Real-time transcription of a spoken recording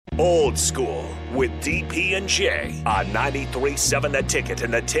Old School with DP and J on 93.7 The Ticket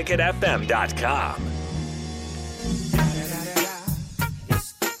and theticketfm.com.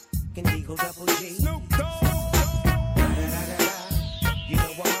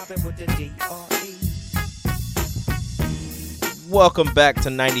 Welcome back to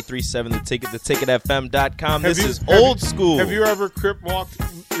 93.7 The Ticket, theticketfm.com. This is Old School. Have you ever crip walked,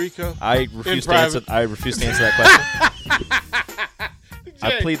 Rico? I refuse to answer that question.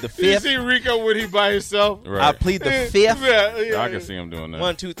 I plead the fifth. You see Rico when he by himself? Right. I plead the fifth. Yeah. I can see him doing that.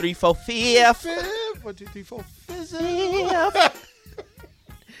 1, 2, 3, 4, fifth. 1, 2, 3, 4, Fifth. I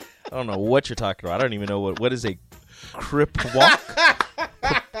don't know what you're talking about. I don't even know what is a crip walk.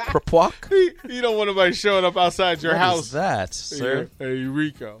 Crip walk? You don't want nobody showing up outside your house. What is that, sir? Hey,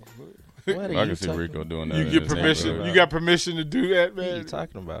 Rico. What are I you can see talking Rico doing that. You in get his permission. neighborhood. You got permission to do that, What are you man?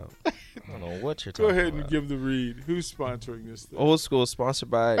 talking about? I don't know what you're Go talking ahead about. and give the read. Who's sponsoring this thing? Old School is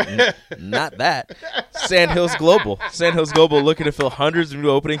sponsored by not that Sandhills Global. Sandhills Global looking to fill hundreds of new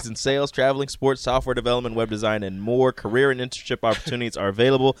openings in sales, traveling, sports, software development, web design, and more. Career and internship opportunities are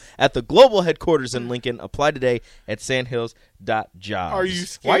available at the global headquarters in Lincoln. Apply today at sandhills.jobs. Are you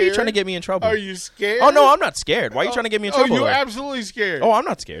scared? Why are you trying to get me in trouble? Are you scared? Oh, no, I'm not scared. Why are you trying to get me in trouble? Oh, you're there? absolutely scared. Oh, I'm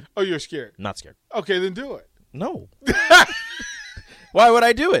not scared. Oh, you're scared. Not scared. Okay, then do it. No. Why would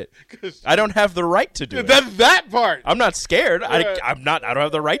I do it? I don't have the right to do it. That part. I'm not scared. Yeah. I don't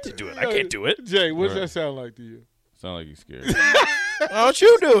have the right to do it. I can't do it. Jay, what does Right. that sound like to you? Sound like you scared. Why don't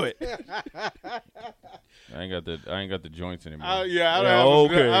you do it? I ain't got the joints anymore. I don't Yeah, have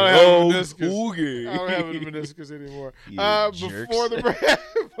okay. I don't have Oh, a meniscus. okay. I don't have a meniscus anymore. You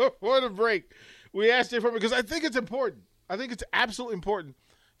Before the break, we asked you for because I think it's important. I think it's absolutely important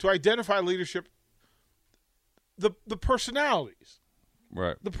to identify leadership. The personalities.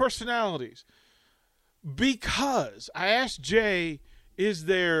 Right. The personalities. Because I asked Jay, is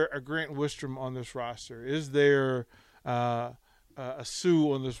there a Grant Wistrom on this roster? Is there a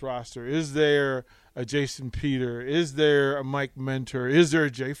Sue on this roster? Is there a Jason Peter? Is there a Mike Mentor? Is there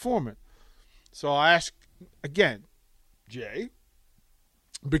a Jay Foreman? So I asked again, Jay,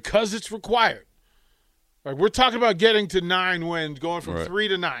 because it's required. Like we're talking about getting to 9 wins, going from Right. 3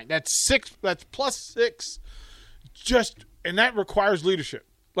 to 9. That's 6. That's plus 6. And that requires leadership.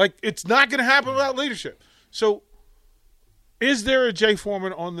 Like, it's not going to happen without leadership. So, is there a Jay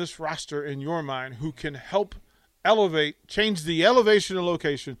Foreman on this roster in your mind who can help change the elevation and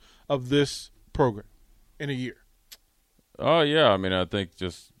location of this program in a year? Oh, yeah. I mean, I think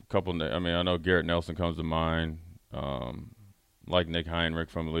just a couple – I mean, I know Garrett Nelson comes to mind, like Nick Heinrich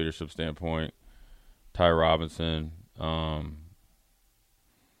from a leadership standpoint, Ty Robinson,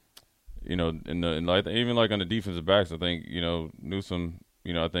 you know, even like on the defensive backs, I think, you know, Newsome,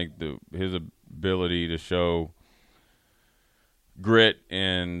 you know, I think his ability to show grit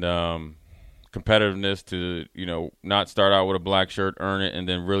and competitiveness to, you know, not start out with a black shirt, earn it, and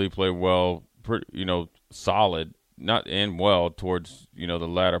then really play well, you know, solid, not and well towards, you know, the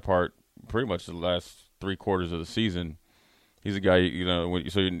latter part, pretty much the last 3 quarters of the season. He's a guy, you know,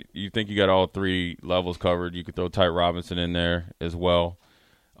 so you think you got all 3 levels covered. You could throw Ty Robinson in there as well.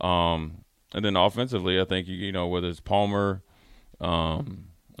 And then offensively, I think, you know, whether it's Palmer,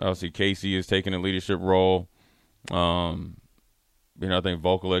 obviously Casey is taking a leadership role. You know, I think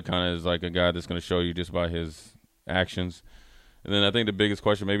Vokalek kind of is like a guy that's going to show you just by his actions. And then I think the biggest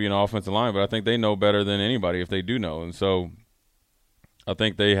question maybe in the offensive line, but I think they know better than anybody if they do know. And so I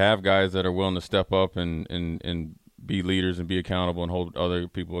think they have guys that are willing to step up and be leaders and be accountable and hold other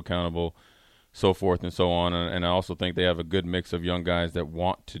people accountable, so forth and so on. And I also think they have a good mix of young guys that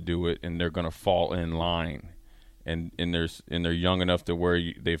want to do it and they're going to fall in line. And they're young enough to where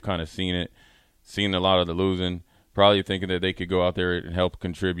they've kind of seen a lot of the losing, probably thinking that they could go out there and help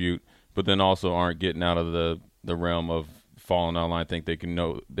contribute, but then also aren't getting out of the realm of falling out of line. Think they can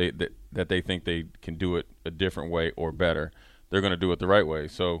know that they think they can do it a different way or better. They're going to do it the right way.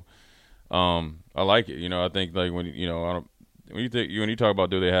 So I like it. You know, I think like when you talk about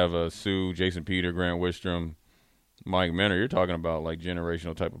do they have a Sue, Jason Peter, Grant Wistrom, Mike Mentor, you're talking about like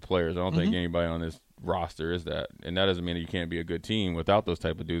generational type of players. I don't think anybody on this roster is that. And that doesn't mean that you can't be a good team without those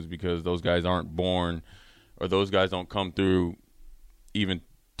type of dudes because those guys aren't born or those guys don't come through even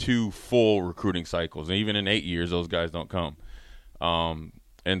 2 full recruiting cycles. And even in 8 years, those guys don't come.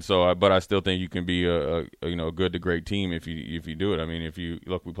 And so, but I still think you can be a good to great team if you do it. I mean, if you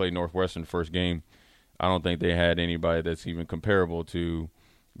look, we played Northwestern first game. I don't think they had anybody that's even comparable to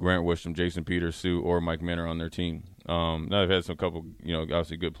Grant Wistrom, Jason Peters, Sue, or Mike Mentor on their team. Now they've had some couple,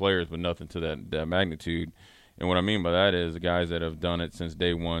 obviously good players, but nothing to that magnitude. And what I mean by that is the guys that have done it since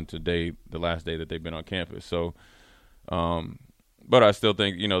day one to the last day that they've been on campus. So But I still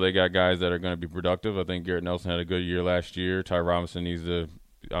think, they got guys that are going to be productive. I think Garrett Nelson had a good year last year. Ty Robinson needs to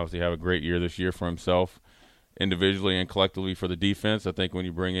obviously have a great year this year for himself, individually and collectively for the defense. I think when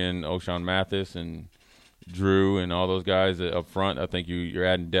you bring in O'Shawn Mathis and Drew and all those guys up front, I think you're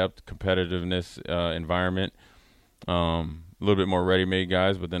adding depth, competitiveness, environment, a little bit more ready-made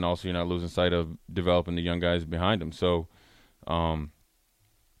guys, but then also you're not losing sight of developing the young guys behind them. So I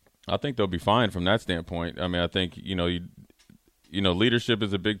think they'll be fine from that standpoint. I mean, I think, leadership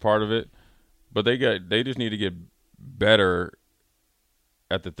is a big part of it, but they just need to get better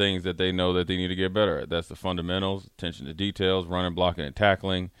at the things that they know that they need to get better at. That's the fundamentals, attention to details, running, blocking, and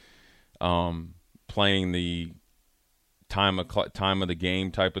tackling, playing the time of the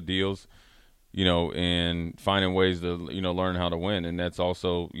game type of deals, and finding ways to, learn how to win. And that's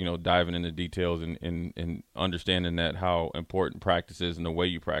also, diving into details and understanding that how important practice is and the way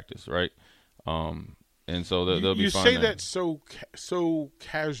you practice, right? And so they'll be fine. You say that so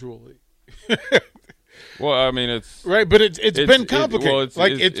casually. Well, I mean, it's right, but it's been complicated.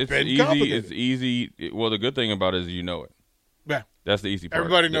 It's been easy. complicated. It's easy. Well, the good thing about it is it. Yeah, that's the easy part.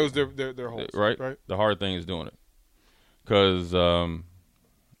 Everybody knows their holes, right? The hard thing is doing it, because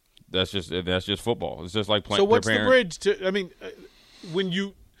that's just football. It's just like playing. So what's the bridge to? I mean, when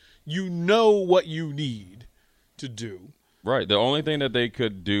you know what you need to do. Right. The only thing that they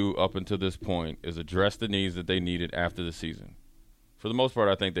could do up until this point is address the needs that they needed after the season. For the most part,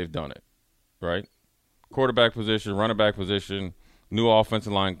 I think they've done it. Right? Quarterback position, running back position, new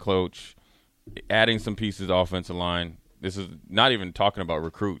offensive line coach, adding some pieces to offensive line. This is not even talking about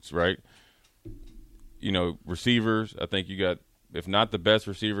recruits, right? Receivers, I think you got, if not the best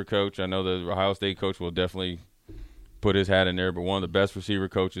receiver coach, I know the Ohio State coach will definitely put his hat in there, but one of the best receiver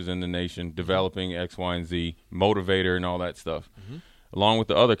coaches in the nation, developing X, Y, and Z, motivator and all that stuff, along with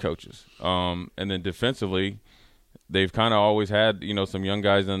the other coaches. And then defensively, they've kind of always had, some young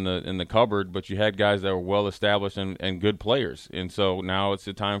guys in the cupboard, but you had guys that were well established and good players. And so now it's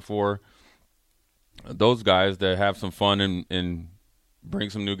the time for those guys to have some fun and bring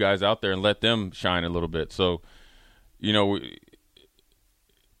some new guys out there and let them shine a little bit. So,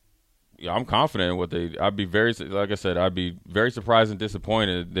 I'm confident in what I'd be very surprised and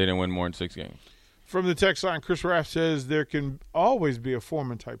disappointed they didn't win more than 6 games. From the text line, Chris Raff says there can always be a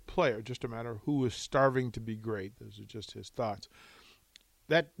Foreman-type player, just a matter of who is starving to be great. Those are just his thoughts.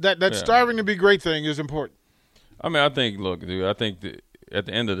 That starving to be great thing is important. I mean, I think at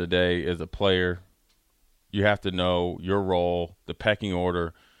the end of the day, as a player, you have to know your role, the pecking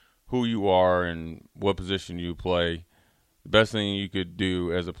order, who you are, and what position you play. The best thing you could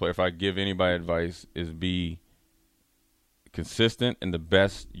do as a player, if I give anybody advice, is be consistent and the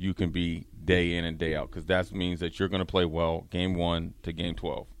best you can be day in and day out, because that means that you're going to play well game 1 to game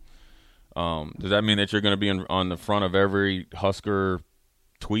 12. Does that mean that you're going to be on the front of every Husker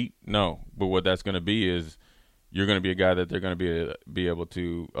tweet? No. But what that's going to be is you're going to be a guy that they're going to be able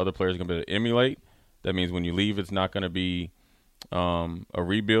to – other players are going to be able to emulate. That means when you leave, it's not going to be a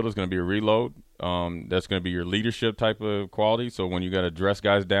rebuild. It's going to be a reload. That's going to be your leadership type of quality. So when you got to dress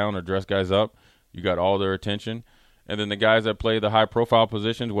guys down or dress guys up, you got all their attention. And then the guys that play the high-profile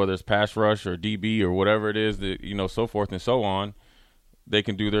positions, whether it's pass rush or DB or whatever it is, that, so forth and so on, they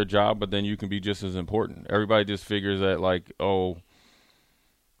can do their job, but then you can be just as important. Everybody just figures that, like,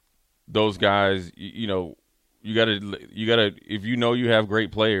 those guys, you gotta if you have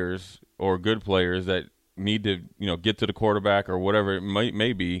great players or good players that need to, get to the quarterback or whatever it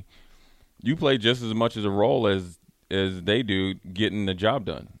may be, you play just as much as a role as they do getting the job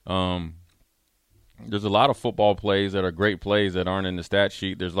done. There's a lot of football plays that are great plays that aren't in the stat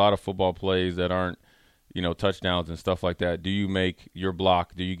sheet. There's a lot of football plays that aren't, touchdowns and stuff like that. Do you make your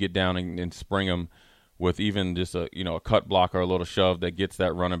block? Do you get down and spring them with even just a cut block or a little shove that gets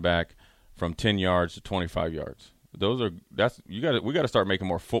that running back from 10 yards to 25 yards? We got to start making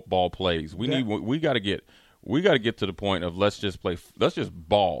more football plays. We got to get to the point of let's just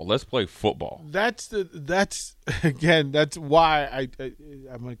ball. Let's play football. That's why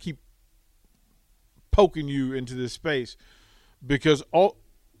I'm going to keep poking you into this space, because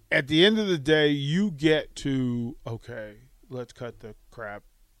at the end of the day, you get to, okay, let's cut the crap.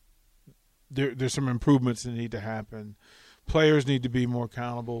 There's some improvements that need to happen. Players need to be more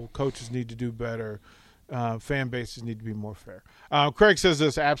accountable. Coaches need to do better. Fan bases need to be more fair. Craig says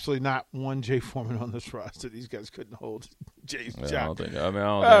there's absolutely not one Jay Foreman on this roster. These guys couldn't hold Jay's job. I don't think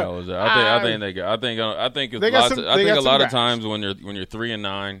I was there. I think a lot of times when you're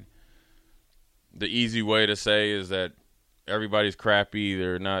 3-9, the easy way to say is that everybody's crappy.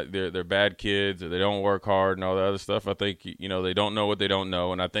 They're bad kids, or they don't work hard and all that other stuff. I think they don't know what they don't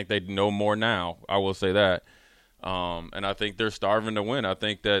know, and I think they know more now. I will say that. And I think they're starving to win. I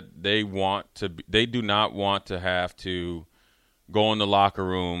think that they do not want to have to go in the locker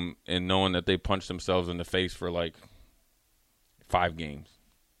room and knowing that they punched themselves in the face for like 5 games.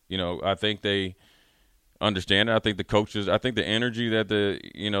 I think they understand it. I think the coaches, the energy that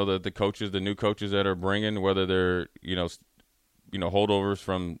the coaches, the new coaches that are bringing, whether they're, holdovers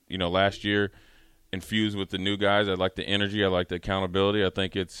from, last year infused with the new guys. I like the energy. I like the accountability. I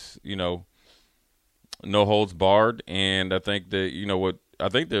think it's, no holds barred. And I think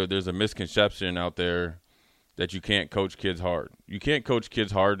that, there's a misconception out there that you can't coach kids hard. You can't coach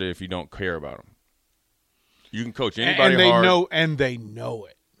kids hard if you don't care about them. You can coach anybody hard. And they know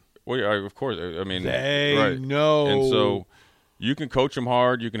it. Well, yeah, of course. I mean, they right. know. And so you can coach them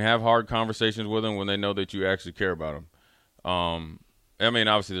hard. You can have hard conversations with them when they know that you actually care about them. I mean,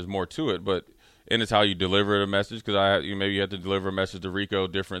 obviously there's more to it, and it's how you deliver the message, because maybe you have to deliver a message to Rico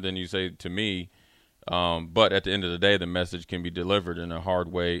different than you say to me. But at the end of the day, the message can be delivered in a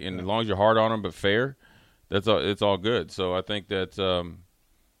hard way. And as long as you're hard on them but fair, it's all good. So I think that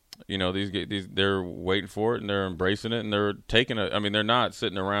these they're waiting for it and they're embracing it and they're taking it. I mean, they're not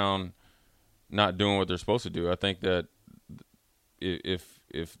sitting around not doing what they're supposed to do. I think that if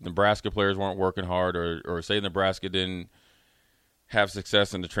Nebraska players weren't working hard, or say Nebraska didn't have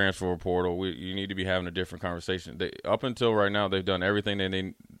success in the transfer portal, you need to be having a different conversation. Up until right now, they've done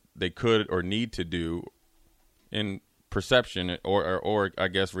everything they could or need to do in perception or I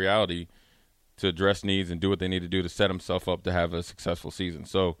guess reality to address needs and do what they need to do to set themselves up to have a successful season.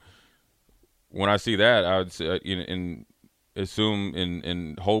 So when I see that, I would say, assume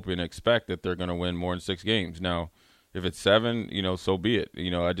and hope and expect that they're going to win more than 6 games. Now, if it's 7, so be it.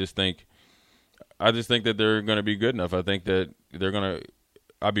 I just think that they're going to be good enough. I think that they're going to.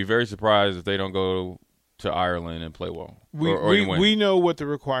 I'd be very surprised if they don't go to Ireland and play well. We know what the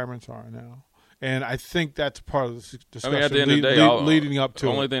requirements are now, and I think that's part of the discussion. I mean, at the end of the day, leading up to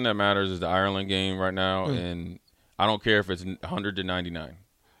the only thing that matters is the Ireland game right now, and I don't care if it's 100-99.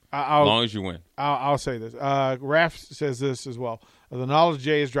 As long as you win. I'll say this. Raph says this as well. The knowledge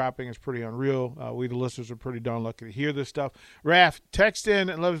Jay is dropping is pretty unreal. We, the listeners, are pretty darn lucky to hear this stuff. Raph, text in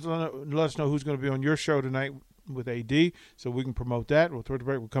and let us know who's going to be on your show tonight with AD so we can promote that. We'll throw the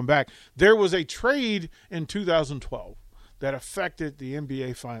break. We'll come back. There was a trade in 2012 that affected the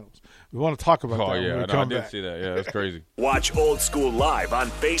NBA Finals. We want to talk about that when we come back. I did see that. Yeah, that's crazy. Watch Old School live on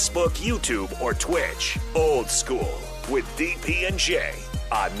Facebook, YouTube, or Twitch. Old School with DP and J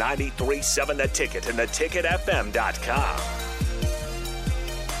on 93.7 The Ticket and theticketfm.com.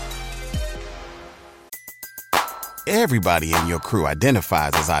 Everybody in your crew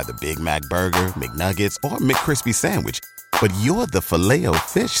identifies as either Big Mac Burger, McNuggets, or McCrispy Sandwich. But you're the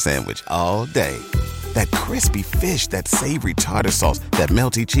Filet-O-Fish Sandwich all day. That crispy fish, that savory tartar sauce, that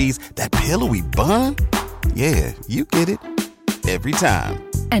melty cheese, that pillowy bun. Yeah, you get it. Every time.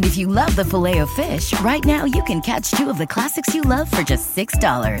 And if you love the Filet-O-Fish, right now you can catch 2 of the classics you love for just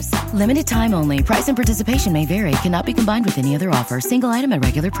 $6. Limited time only. Price and participation may vary. Cannot be combined with any other offer. Single item at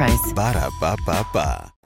regular price. Ba-da-ba-ba-ba.